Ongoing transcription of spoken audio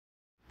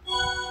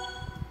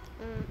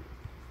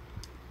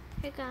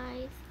Hey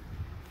guys,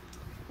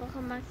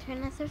 welcome back to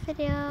another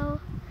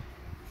video.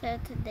 So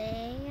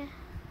today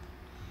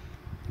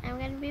I'm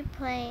gonna be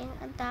playing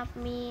Adopt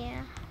Me.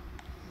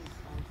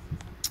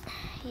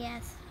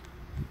 Yes.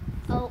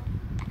 Oh,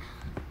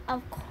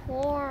 of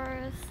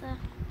course.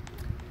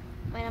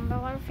 My number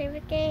one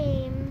favorite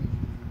game.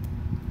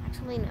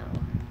 Actually no.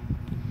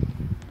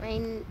 My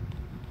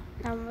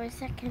number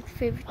second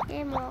favorite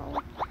game.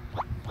 Oh.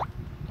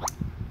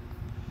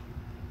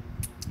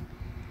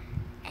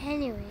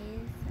 Anyways.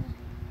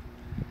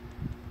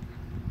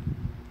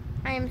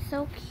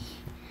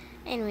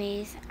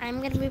 Anyways,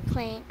 I'm gonna be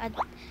playing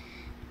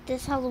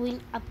this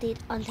Halloween update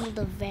until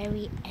the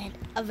very end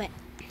of it.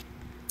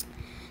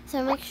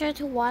 So make sure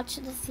to watch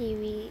the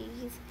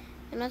series,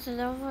 and also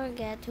don't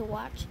forget to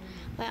watch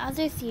my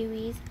other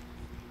series.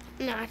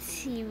 Not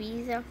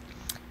series,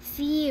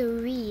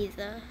 series.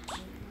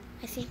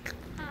 I think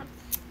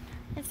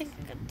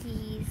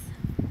these.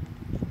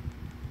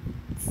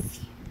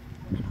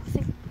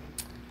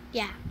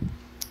 Yeah,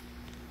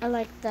 I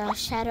like the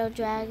Shadow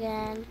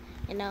Dragon.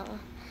 You know,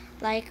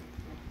 like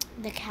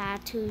the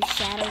cat who's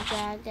Shadow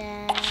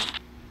Dragon,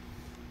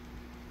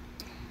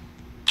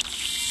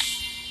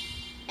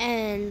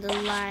 and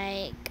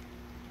like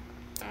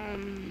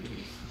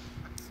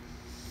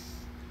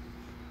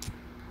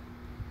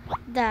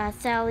the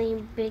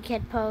selling big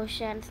hit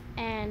potions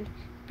and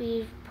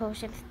beef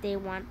potions day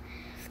one.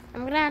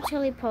 I'm gonna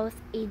actually post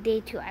a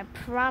day two, I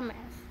promise.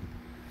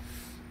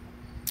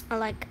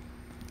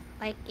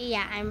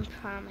 Yeah, I'm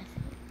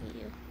promising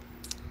you.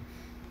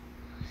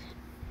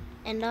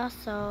 And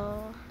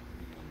also,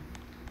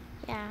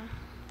 yeah.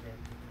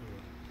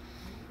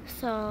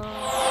 So I'm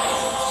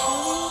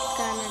actually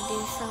gonna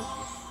do some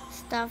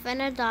stuff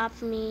and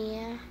Adopt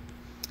Me.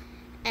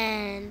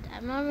 And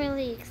I'm not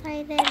really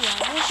excited, blah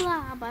blah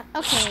blah, but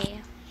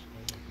okay.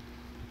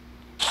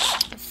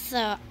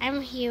 So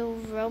I'm here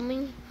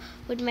roaming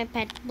with my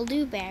pet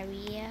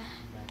Blueberry.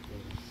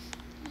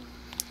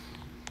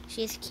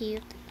 She's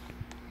cute.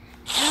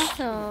 And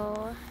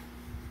also,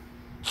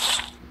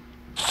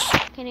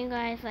 can you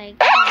guys like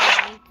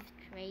rate this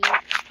crate?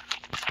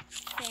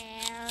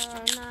 Fair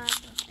or not?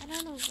 I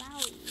don't know,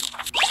 Valley.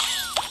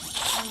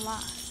 I'm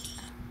lost.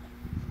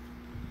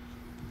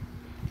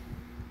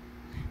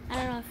 I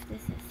don't know if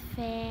this is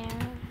fair.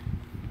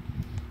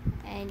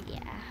 And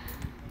yeah.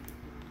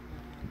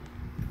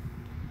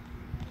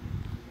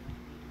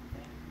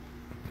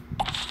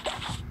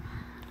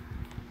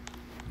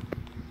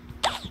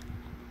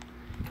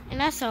 And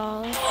that's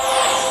all.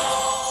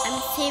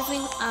 I'm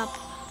saving up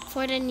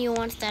for the new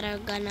ones that are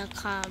gonna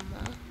come.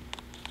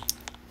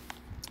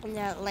 And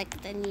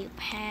like the new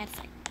pets,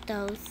 like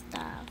those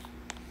stuff.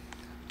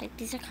 Like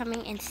these are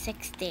coming in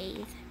 6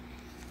 days.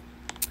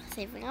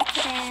 Saving up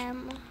for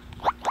them.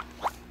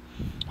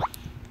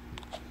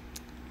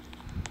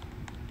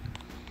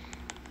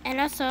 And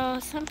also,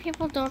 some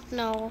people don't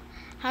know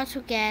how to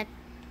get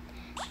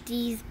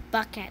these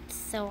buckets,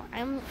 so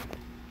I'm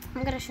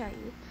gonna show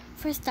you.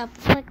 First up,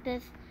 click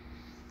this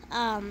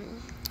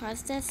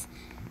what's this?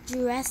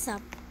 Dress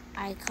up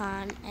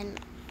icon, and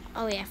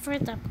oh yeah,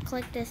 first up,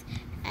 click this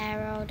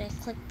arrow, then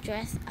click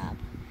dress up,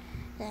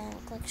 then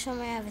click show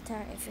my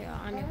avatar if you're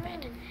on your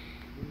bed,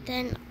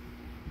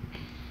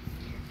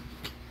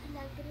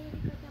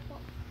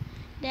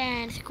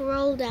 then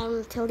scroll down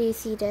until you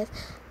see this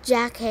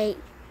jacket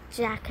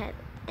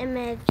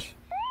image,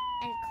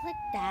 and click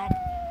that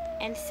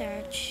and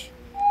search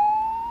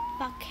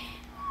bucket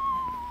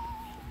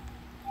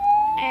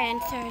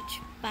and search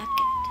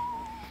bucket.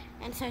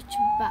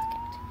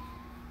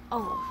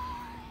 Oh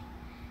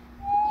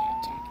yeah,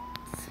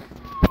 jackets,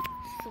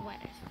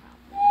 sweaters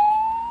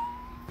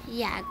probably.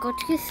 Yeah, go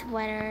to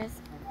sweaters,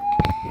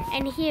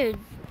 and here,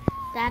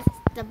 that's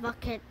the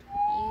bucket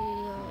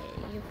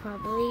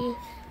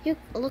you're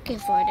looking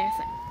for. There's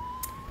like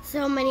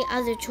so many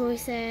other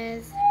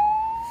choices.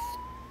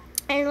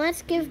 And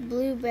let's give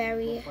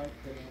Blueberry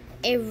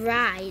a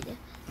ride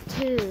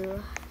to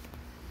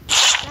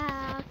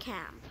the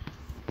camp.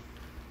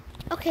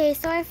 Okay,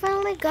 so I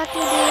finally got to do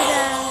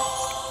the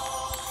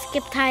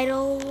skip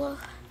title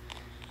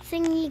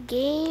thingy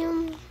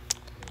game.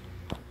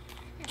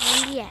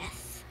 And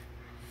yes.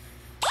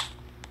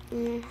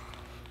 I'm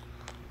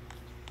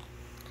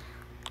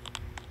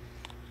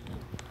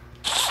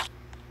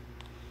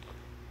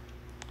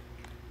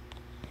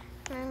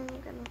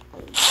gonna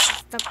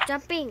stop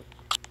jumping.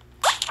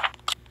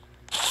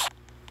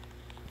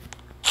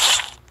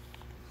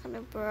 Kind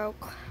of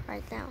broke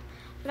right now,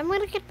 but I'm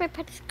gonna get my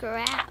pet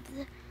scraps.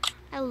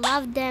 I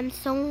love them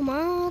so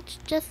much.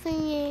 Just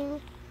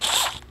saying.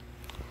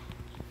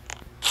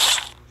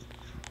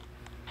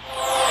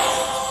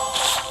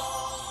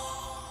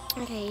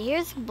 Okay,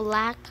 here's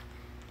Blackberry.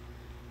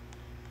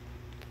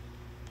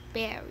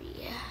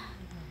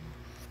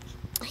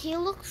 He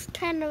looks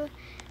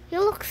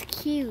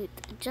cute.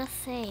 Just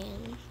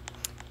saying.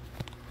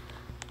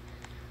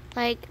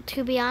 Like,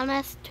 to be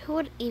honest, who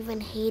would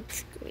even hate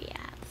scraps?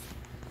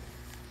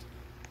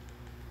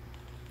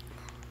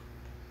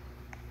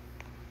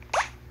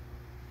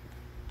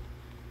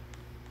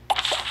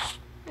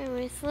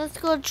 Anyways, let's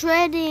go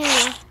trading.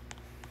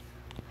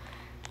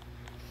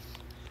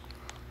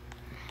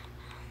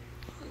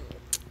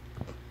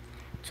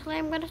 Actually,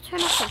 I'm gonna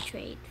turn off the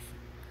trades.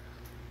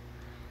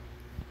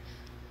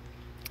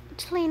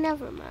 Actually,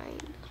 never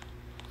mind.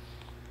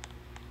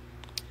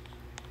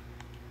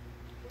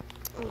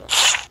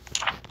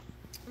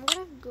 I'm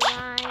gonna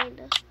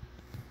grind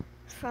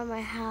from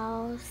my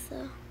house.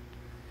 I'm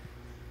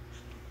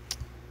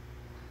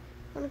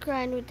gonna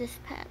grind with this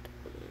pet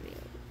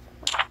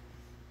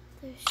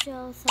to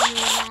show some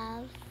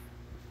love.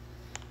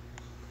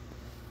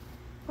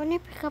 When you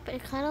pick up,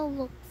 it kind of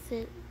looks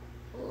it.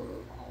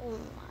 Oh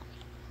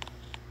my!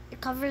 It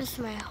covers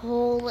my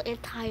whole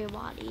entire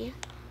body.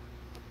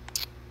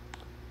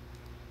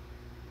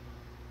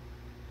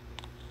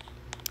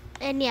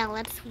 And yeah,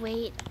 let's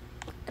wait.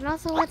 And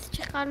also, let's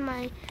check on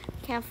my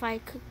campfire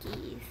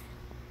cookies.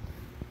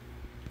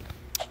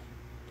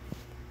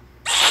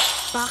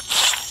 Box.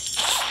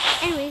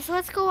 Anyways,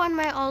 let's go on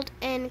my alt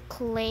and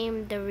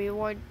claim the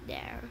reward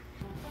there.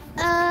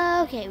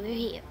 Okay, we're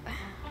here.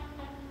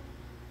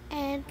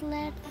 And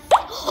let's...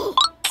 Oh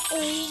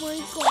my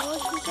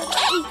gosh, we got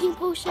an 18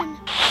 potion. I'm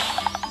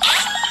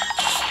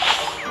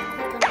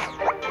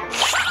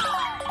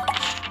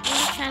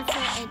gonna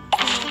transfer it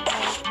to my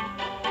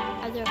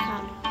other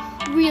account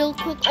real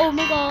quick. Oh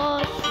my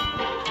gosh.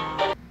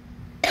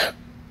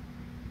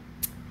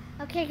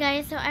 Okay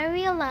guys, so I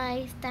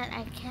realized that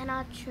I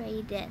cannot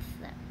trade this.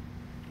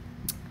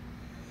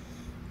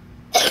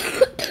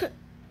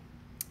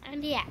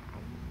 And yeah.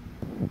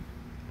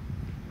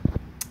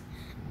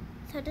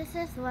 So this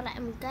is what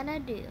I'm gonna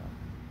do.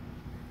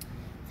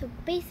 So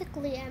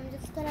basically, I'm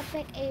just gonna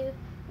pick a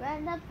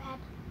random pet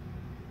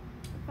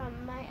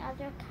from my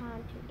other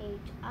account to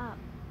age up.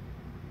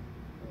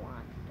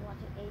 Want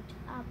to age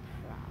up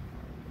from.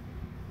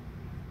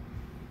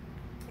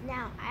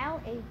 Now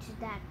I'll age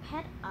that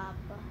pet up,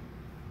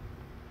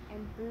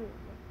 and boom.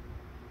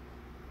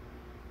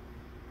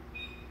 I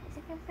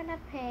think I'm gonna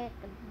pick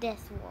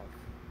this wolf.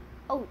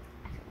 Oh,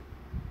 actually.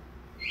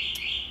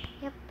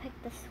 Yep, pick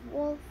this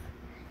wolf.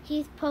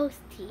 He's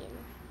post-teen.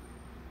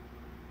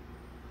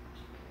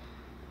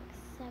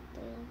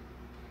 Accepting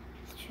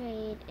this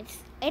trade.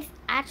 It's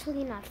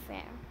actually not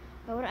fair.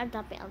 Why would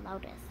adopt it allow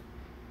this?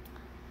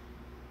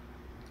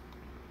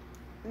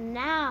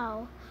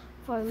 Now,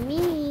 for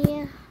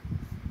me,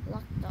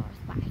 lock doors,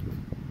 bye.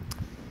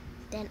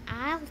 Then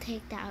I'll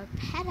take that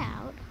pet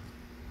out.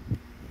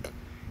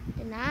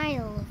 Then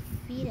I'll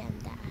feed him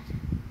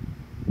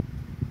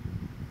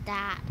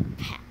that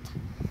pet.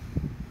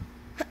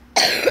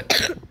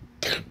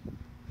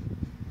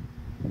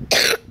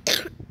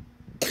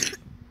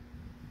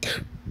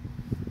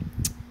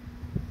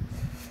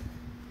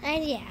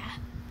 And yeah,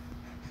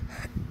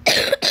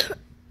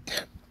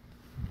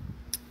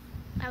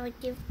 I would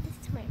give this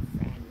to my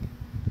friend.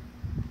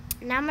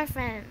 Now my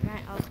friend and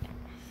I all together.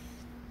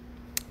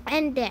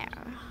 And there.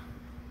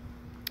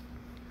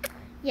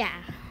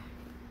 Yeah.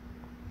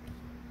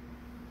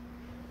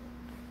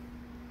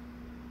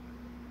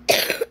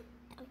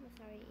 I'm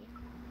sorry.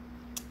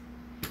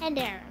 And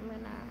there, I'm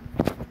gonna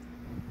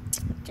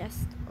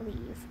just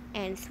leave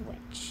and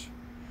switch.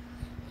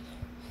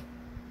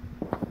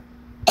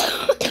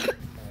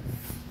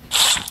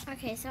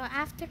 Okay, so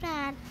after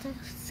that, the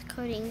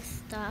coding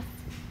stuff.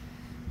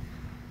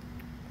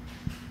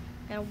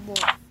 A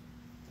wolf.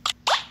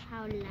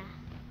 Howler.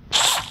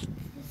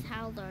 This is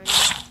Howler.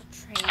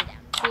 Let's trade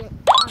them.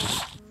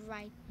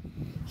 Right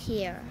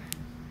here.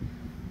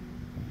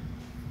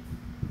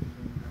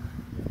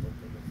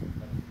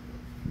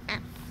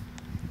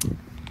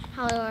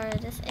 However,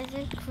 this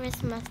isn't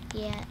Christmas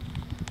yet,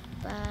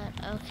 but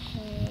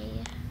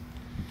okay.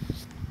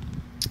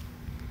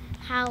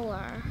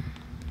 Howler.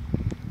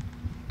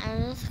 I'm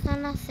just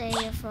gonna say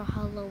it for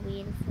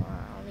Halloween for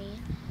only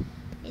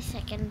a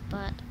second,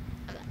 but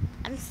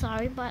I'm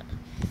sorry, but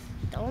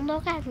don't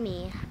look at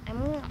me.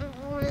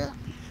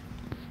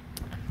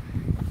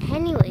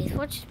 Anyways,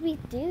 what should we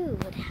do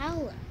with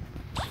Howler?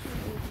 Should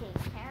we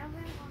take care of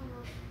him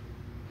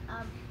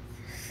or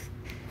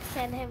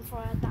send him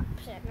for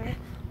adoption? Right?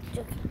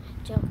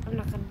 Joke, I'm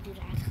not gonna do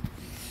that.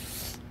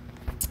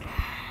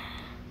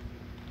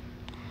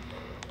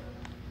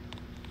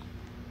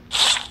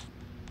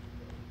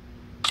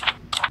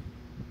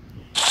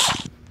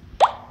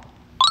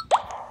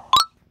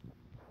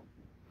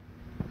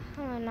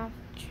 Not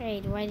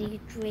trade. Why do you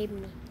trade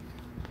me?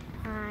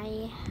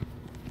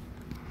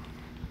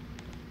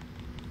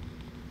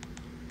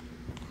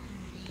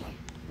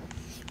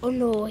 Oh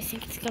no, I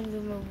think it's gonna be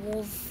my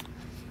wolf.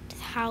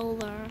 It's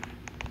Howler.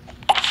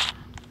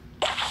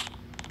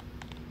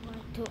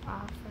 What to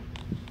offer?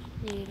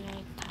 Do you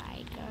like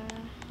tiger?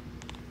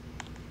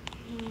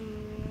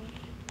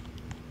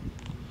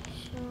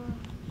 Sure.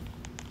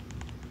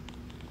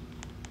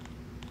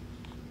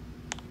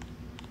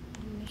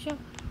 Sure.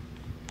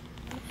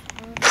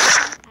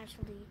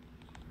 Actually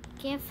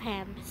give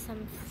him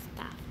some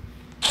stuff.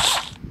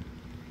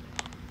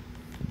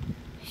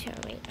 Sure,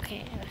 wait,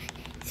 okay.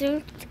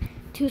 So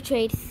 2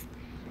 trades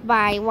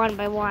by one.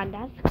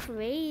 That's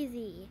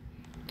crazy.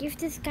 give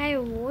this guy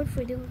a reward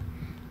for doing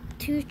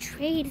 2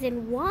 trades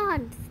in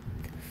one.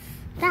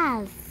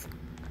 That's...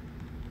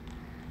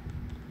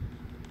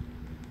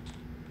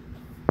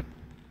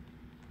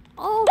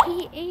 Oh,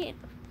 he ate.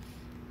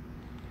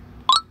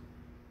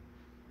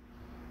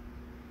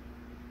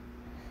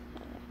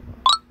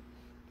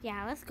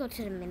 Yeah, let's go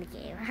to the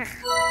minigame. I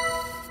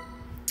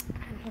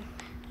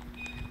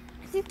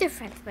think they're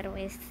friends, by the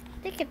way.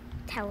 They can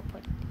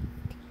teleport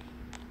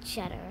each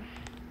other.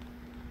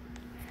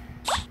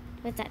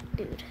 With that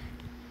dude.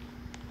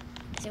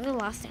 So we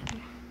lost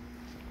him.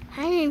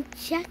 Hi, I'm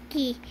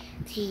Chucky.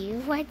 Do you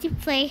want to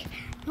play?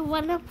 I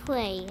want to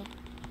play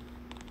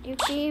your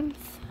games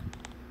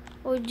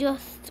or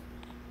just,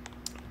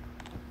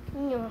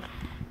 you know.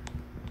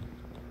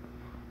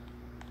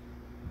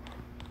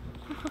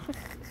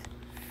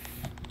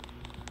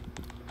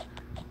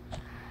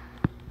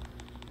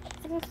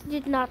 I think he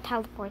did not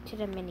teleport to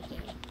the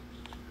minigame.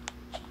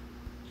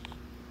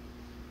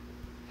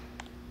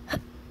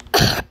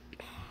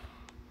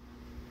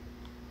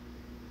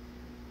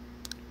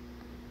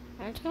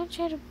 I'm just gonna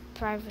try to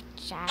private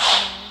chat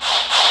now.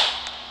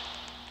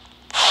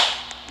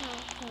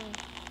 Okay.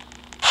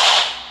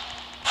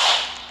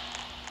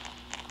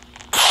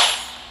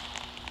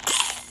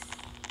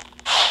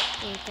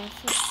 Wait, that's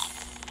it.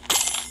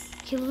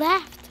 He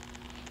left.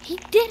 He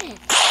did it.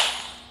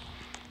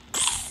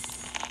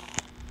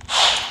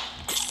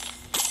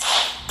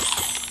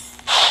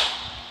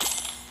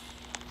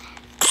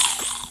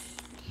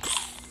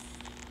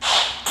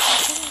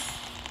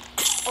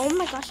 Oh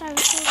my gosh, I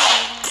was so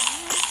bad.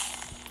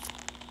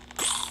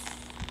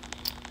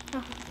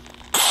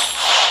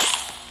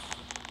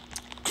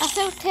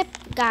 Also, tip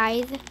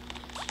guys,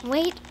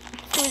 wait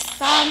for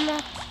some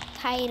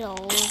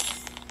titles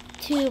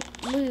to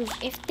move.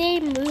 If they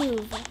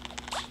move,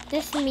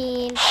 this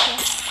means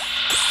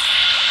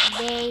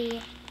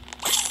they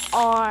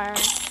are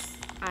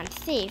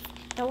unsafe.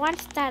 The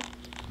ones that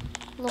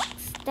look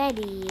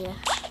steady,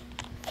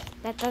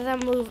 that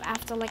doesn't move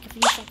after like a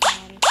few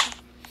seconds,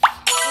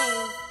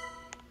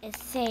 is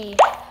safe.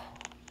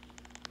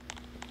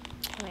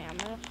 Wait, I'm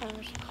gonna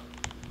publish.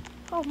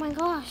 Oh my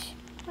gosh.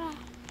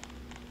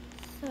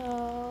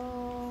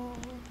 So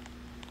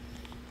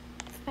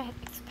it's bad,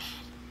 it's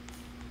bad.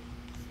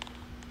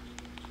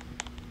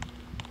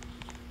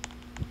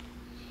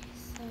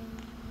 So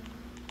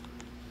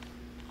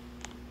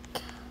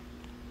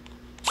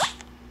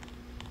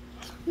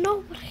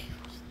nobody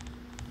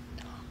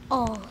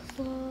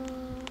also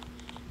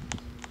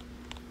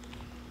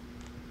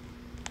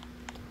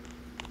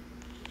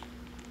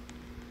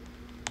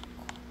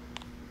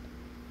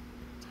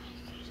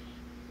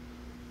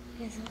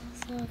is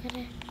also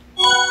gonna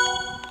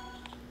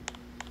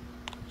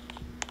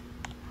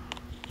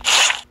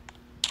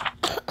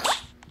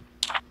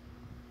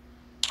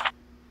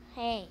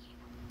hey.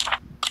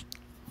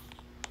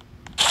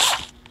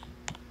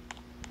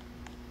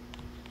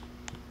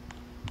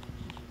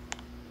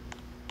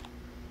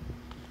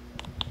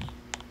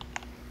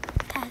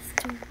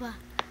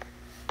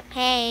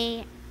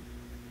 Hey,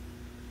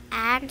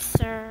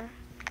 answer.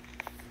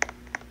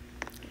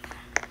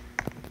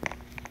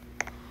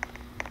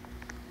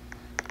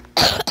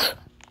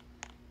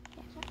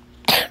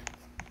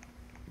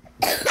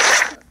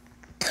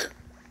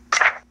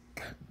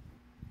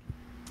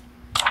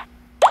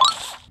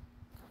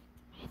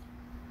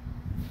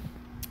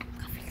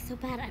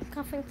 I'm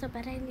coughing so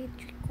bad I need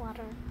to drink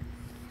water.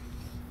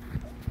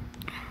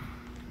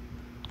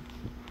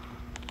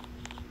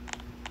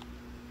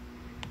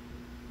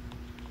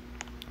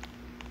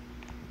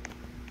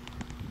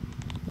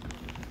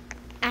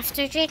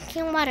 After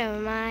drinking water,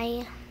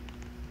 my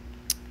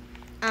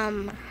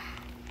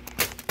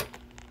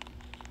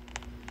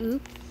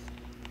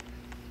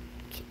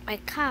my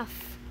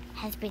cough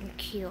has been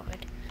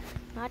cured.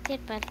 Not yet,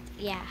 but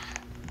yeah.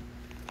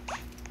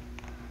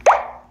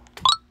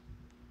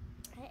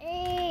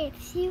 Hey,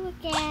 it's you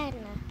again.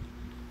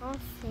 I'll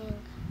sing.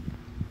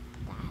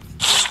 That's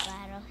the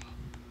battle.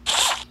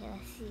 Okay,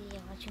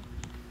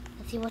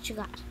 let's see what you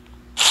got.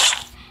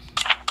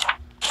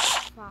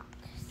 Fox.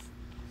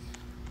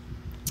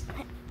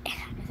 I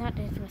thought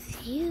this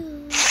was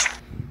you,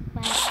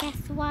 but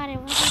guess what? It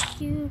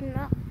wasn't you.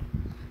 No.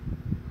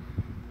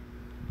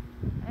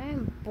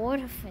 I'm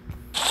bored of it.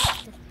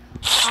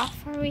 This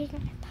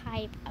offering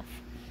type of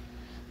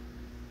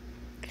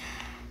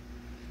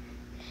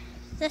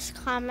this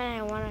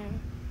comment I want to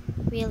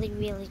really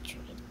trade.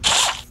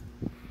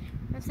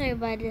 I'm sorry,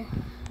 bud,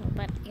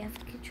 but you have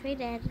to get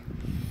traded.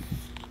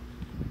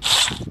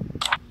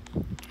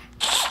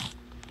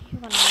 You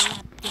want to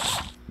love this.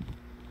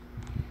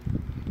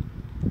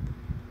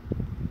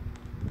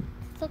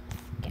 This looks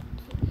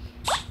sketchy.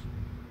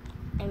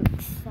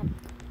 Except,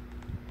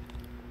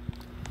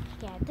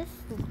 yeah, this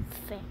looks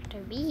fair to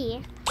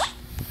me.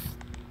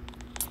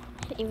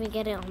 I didn't even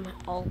get it on my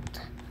alt.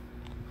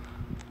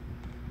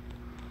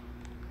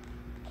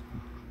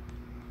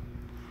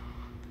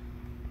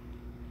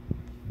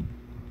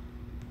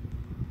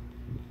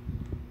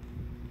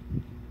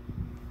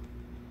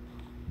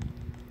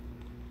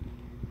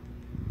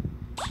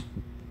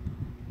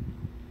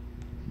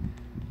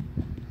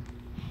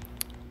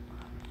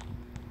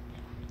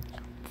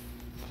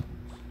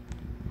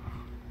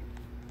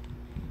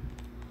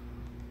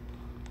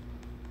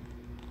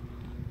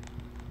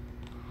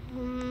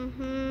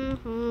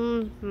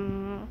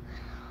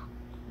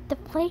 The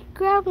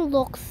playground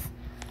looks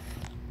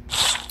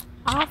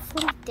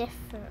awfully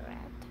different.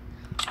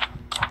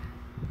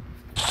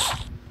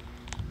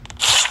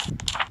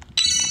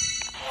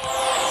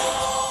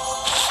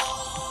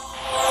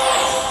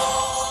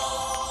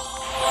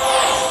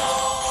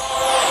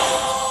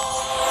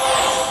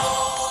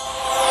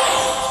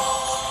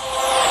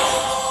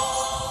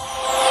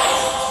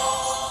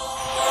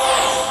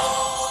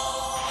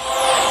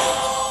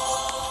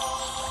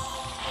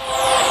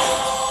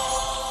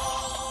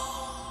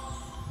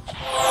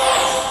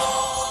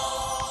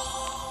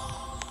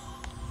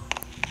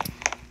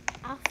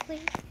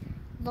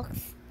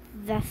 Looks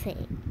the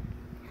same.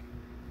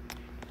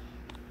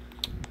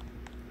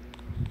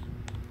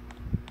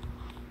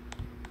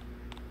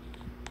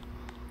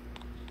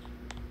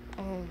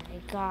 Oh my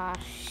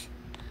gosh.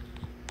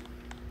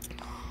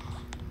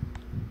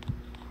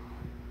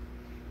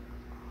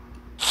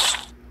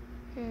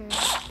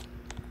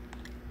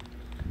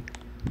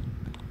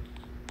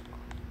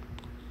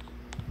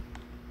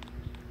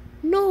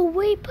 No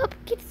way,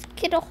 pumpkins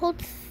can hold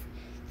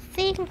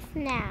things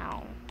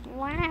now.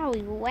 Wow,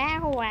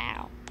 wow,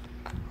 wow.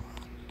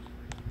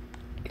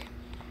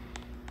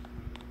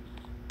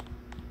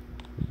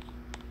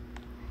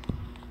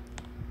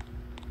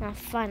 Not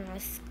fun,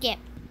 let's skip.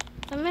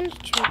 I'm gonna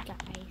try, guys.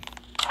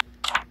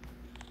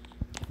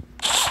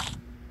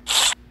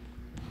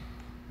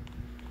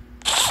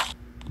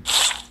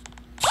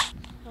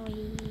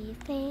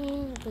 We've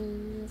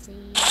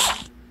losing.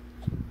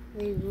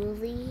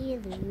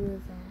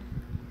 Loser.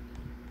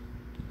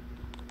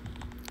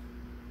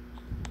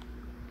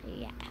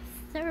 Yes,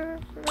 sir.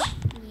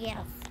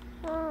 Yes,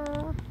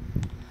 sir.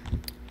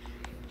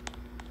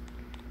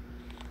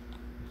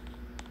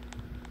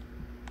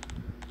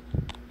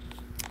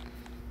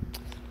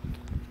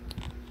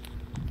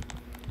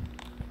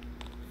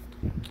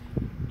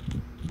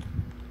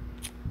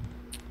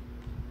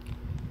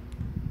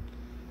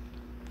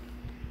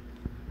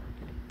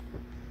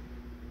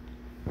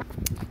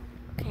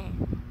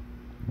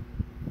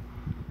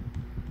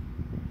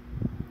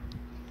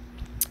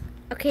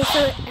 Okay, so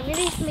I'm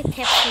gonna use my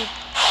tip for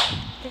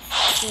this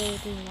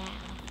lady now.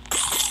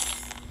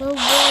 Little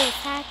boy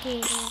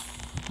attacking.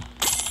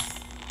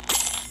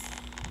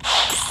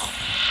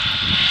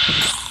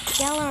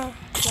 Yellow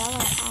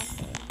hacking.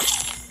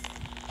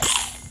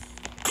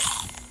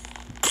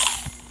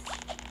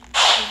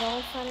 It's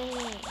all fun and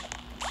games.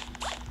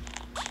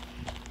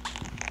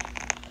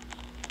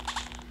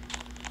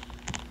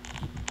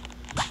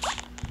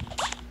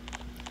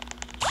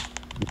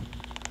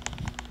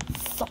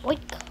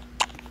 Zoink.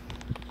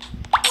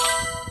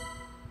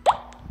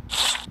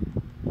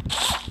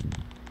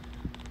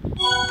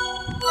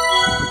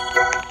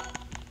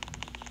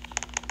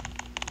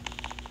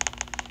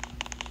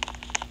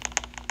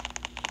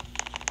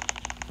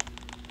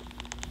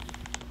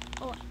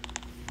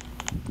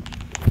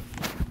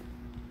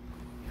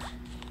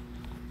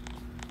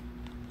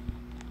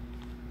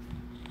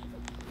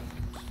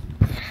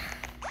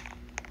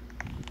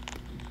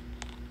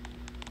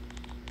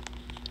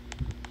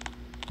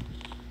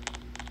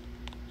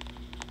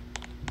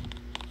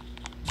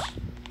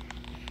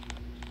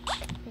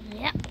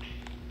 Yep.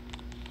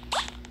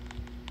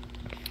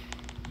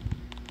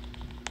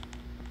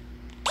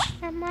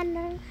 I'm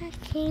under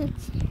hacking.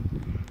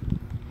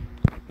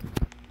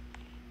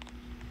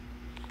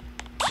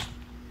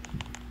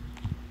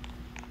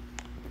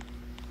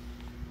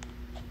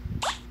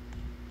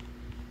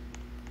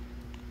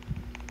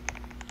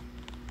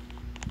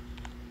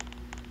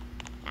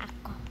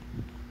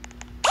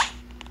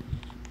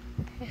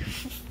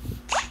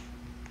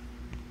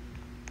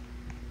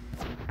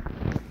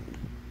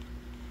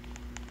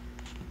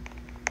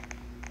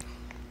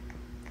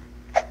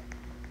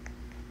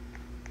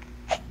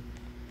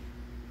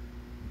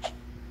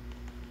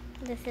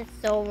 This is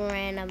so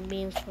random,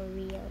 being for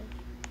real.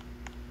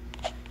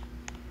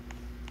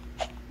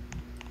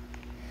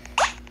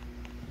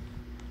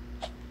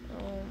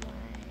 Oh my.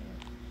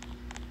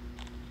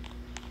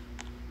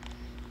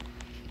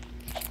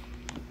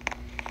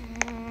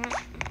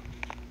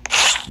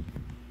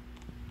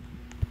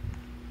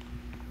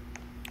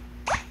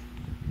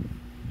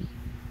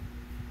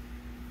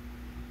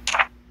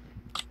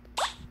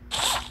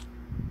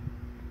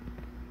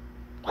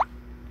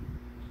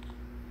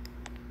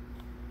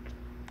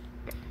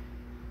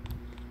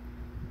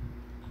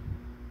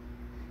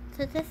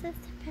 So this is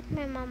the pet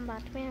my mom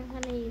bought me. I'm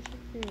gonna use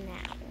it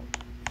now.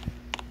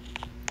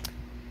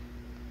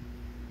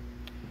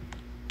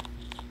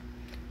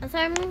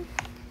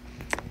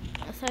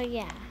 So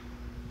yeah.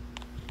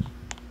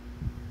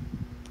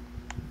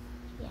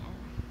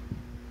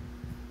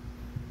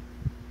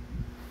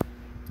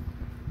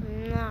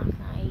 I'm not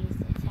gonna use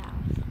this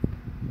house.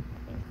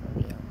 Being for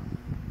real.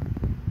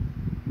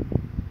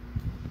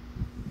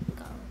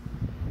 Go.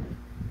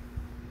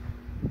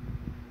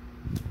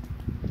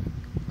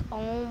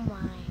 Oh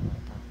my,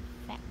 what the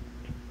fuck?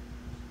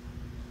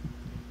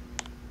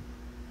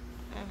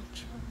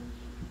 Actually.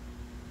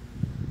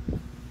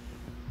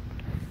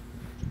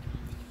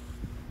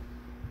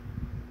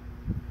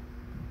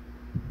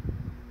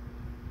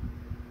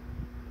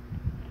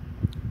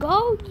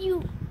 Go,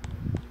 you.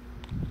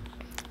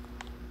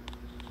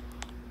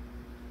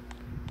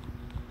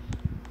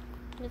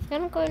 It's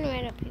gonna go in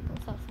right at people's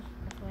houses.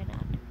 Why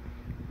not?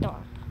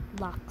 Door.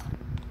 Lock.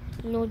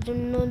 No,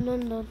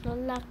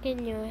 lock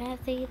in your house,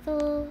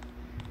 so.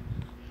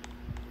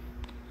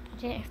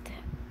 Just.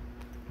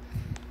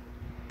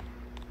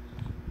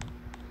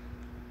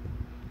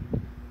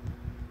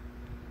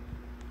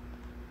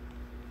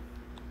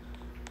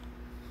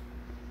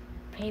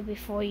 Pay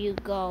before you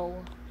go.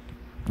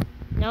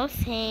 No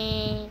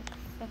thanks.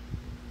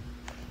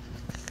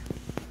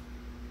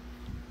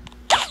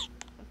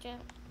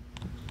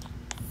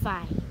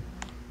 Fine.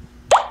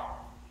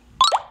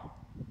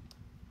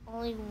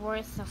 Only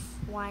worth of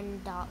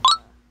 $1.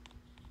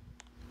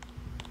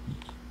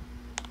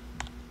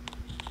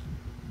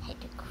 Hit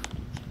the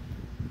creek.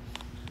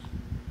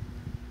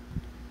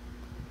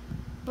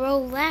 Bro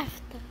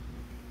left.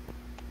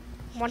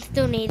 Once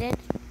donated.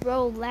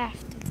 Bro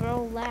left.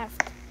 Bro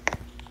left.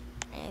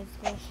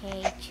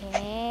 Okay,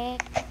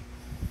 check.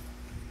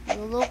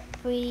 You look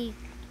pretty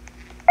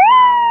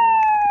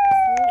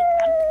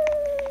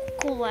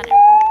cool, whatever.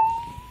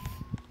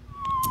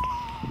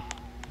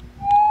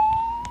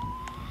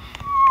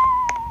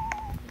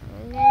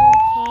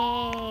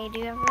 Okay, do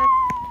you have a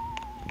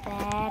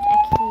bed I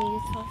can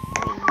use for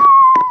free?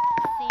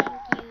 Thank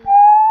you,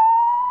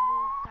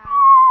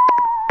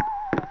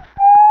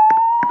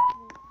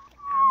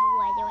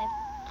 I don't know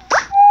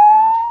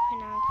how to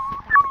pronounce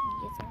that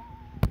user.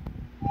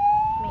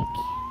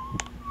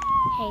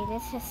 Hey,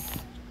 this is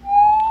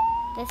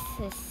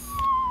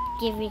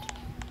giving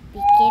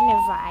beginner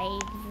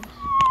vibes.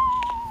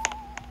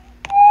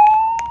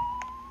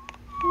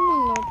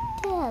 No,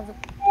 that's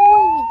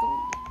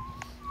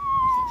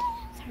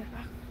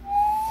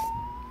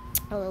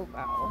hello,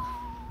 bro.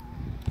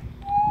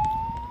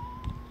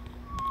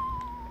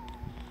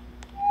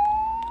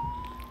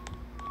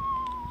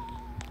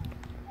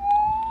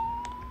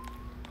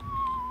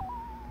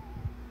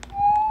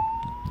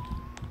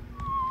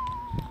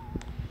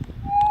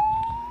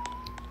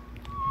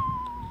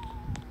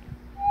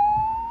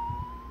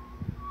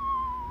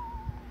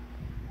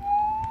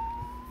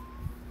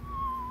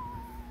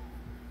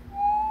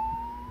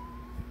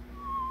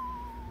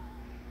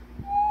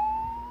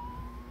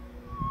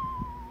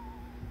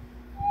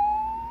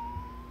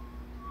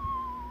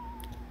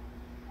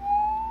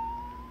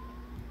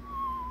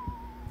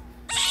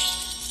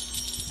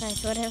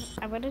 Guys,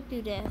 I'm gonna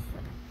do this.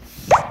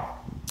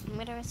 I'm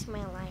gonna risk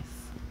my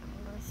life.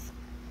 I'm gonna risk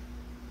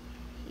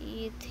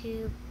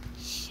YouTube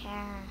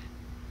channel.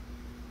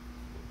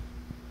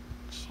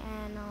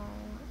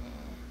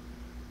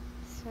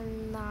 It's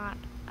not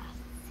a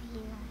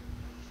scene.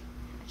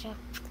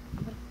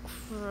 I'm gonna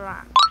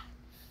cry.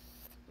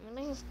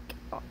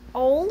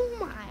 Oh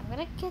my! I'm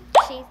gonna get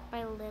chased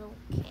by little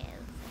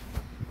kids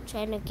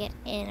trying to get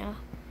in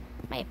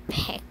my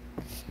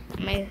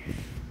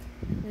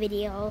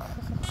video.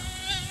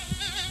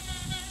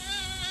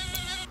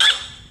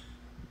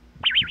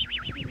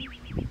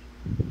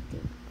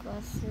 It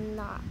was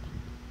not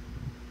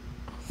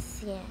a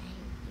scene.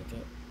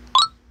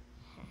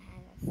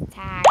 That's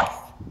tax.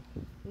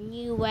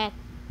 Knew it.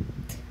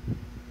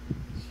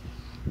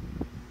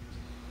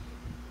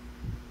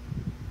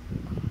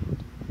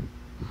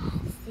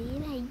 See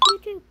that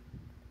YouTube.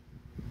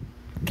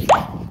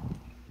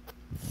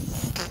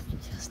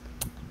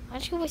 Why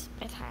don't you waste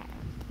my time?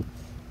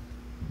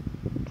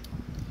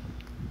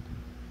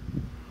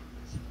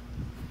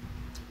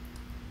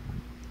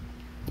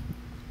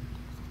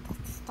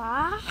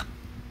 Stop.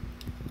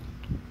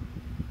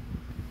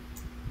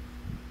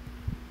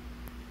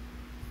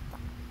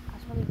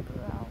 That's really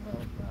bro,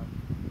 little bro.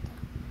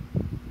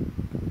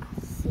 I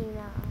see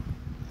now.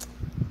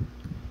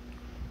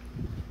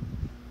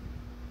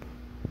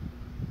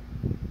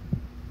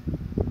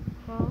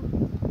 Huh?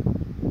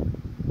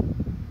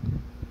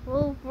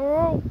 Little bro.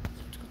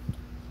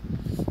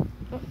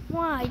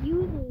 Why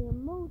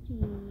using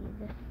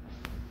emojis?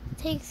 It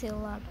takes a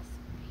lot of.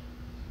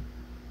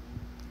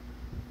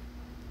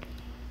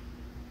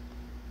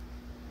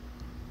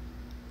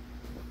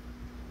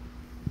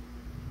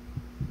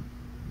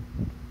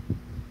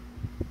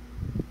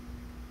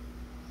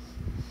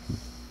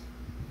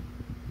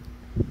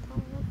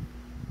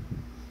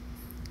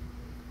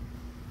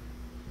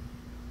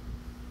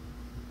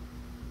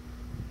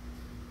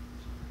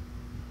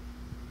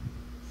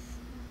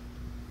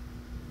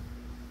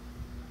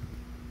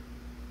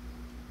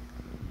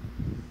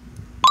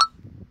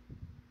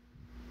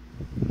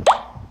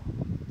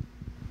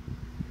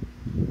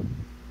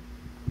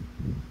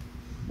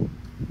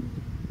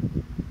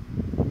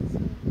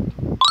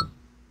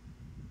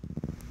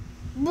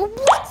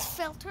 Roblox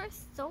filter is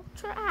so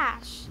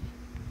trash.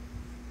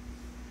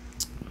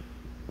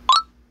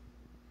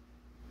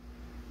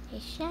 Hey,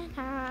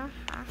 Shanna.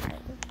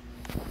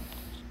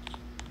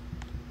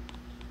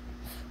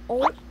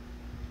 Oh.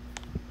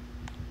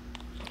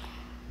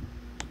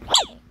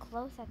 Okay,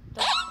 close that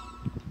door.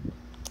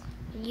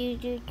 You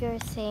do your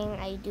thing,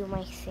 I do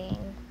my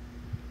thing.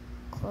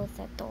 Close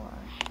that door.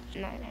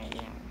 No.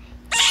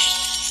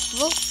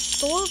 Well,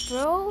 store,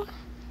 bro.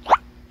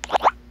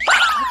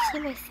 I see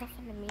myself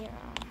in the mirror.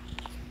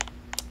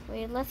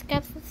 Wait, let's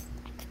get this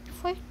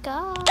before we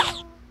go.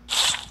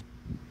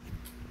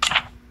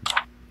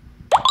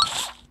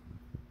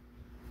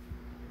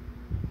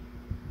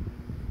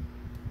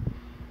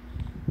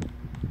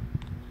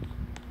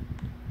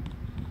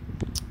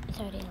 It's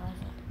already 11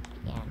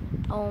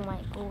 p.m. Oh my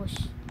gosh.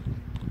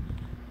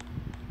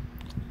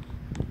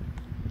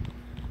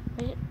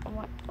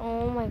 What?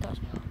 Oh my gosh.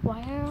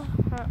 Why are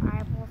her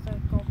eyeballs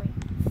going?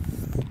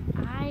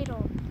 I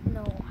don't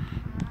know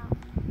how.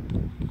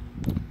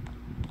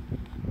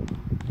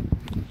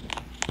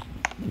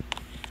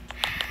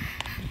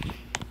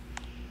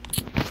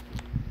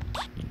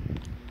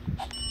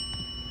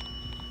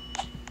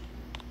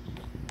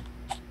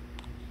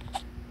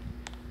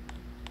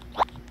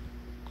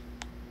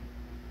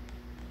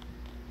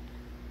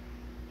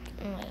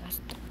 Oh my gosh.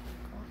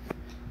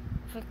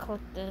 If I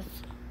click this,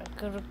 I'm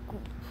gonna go.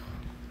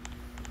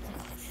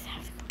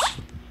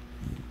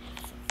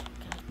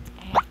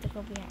 I have to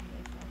go behind me.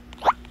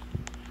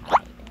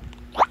 Hide.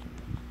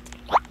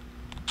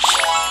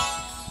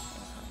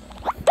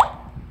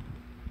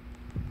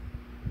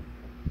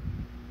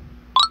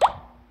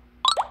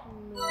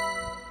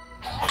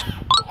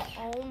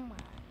 Oh my.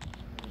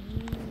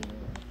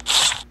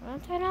 I'm gonna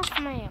turn off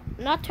my.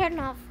 Not turn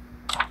off.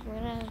 I'm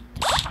gonna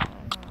turn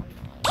on my.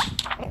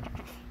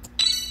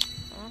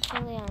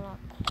 Actually, I'm not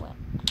quit.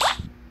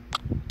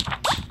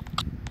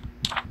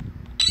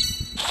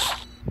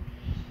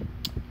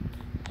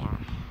 Yeah.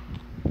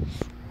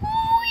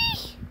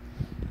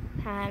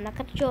 I'm not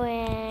gonna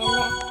join.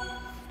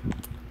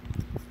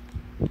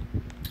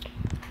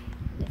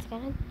 Just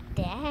gonna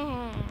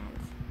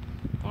dance.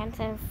 Dance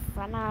in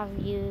front of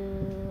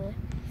you.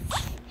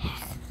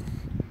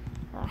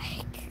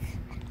 Like,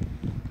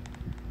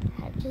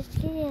 I'm just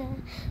here.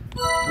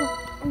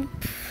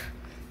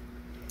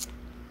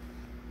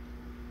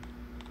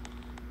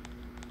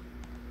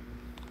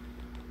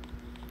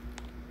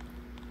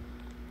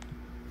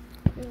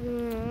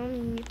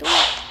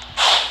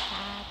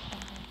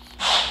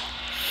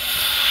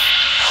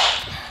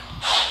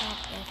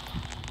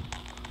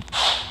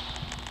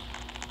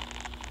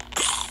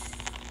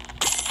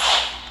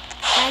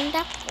 Stand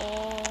up.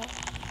 Oh.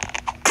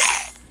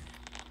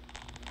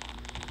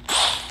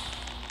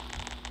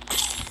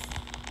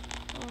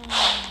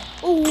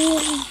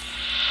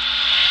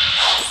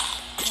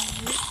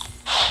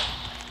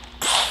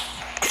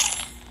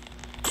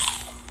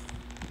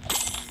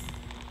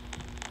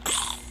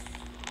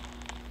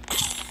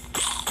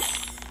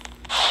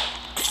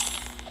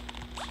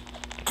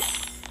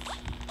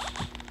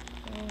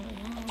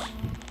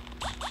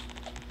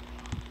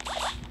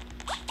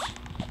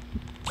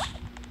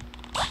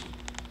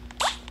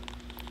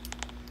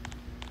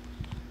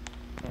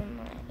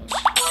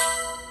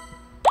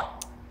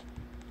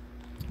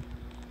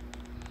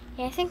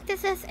 I think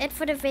this is it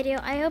for the video.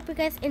 I hope you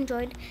guys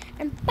enjoyed,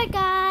 and bye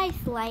guys,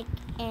 like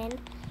and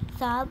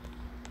subscribe.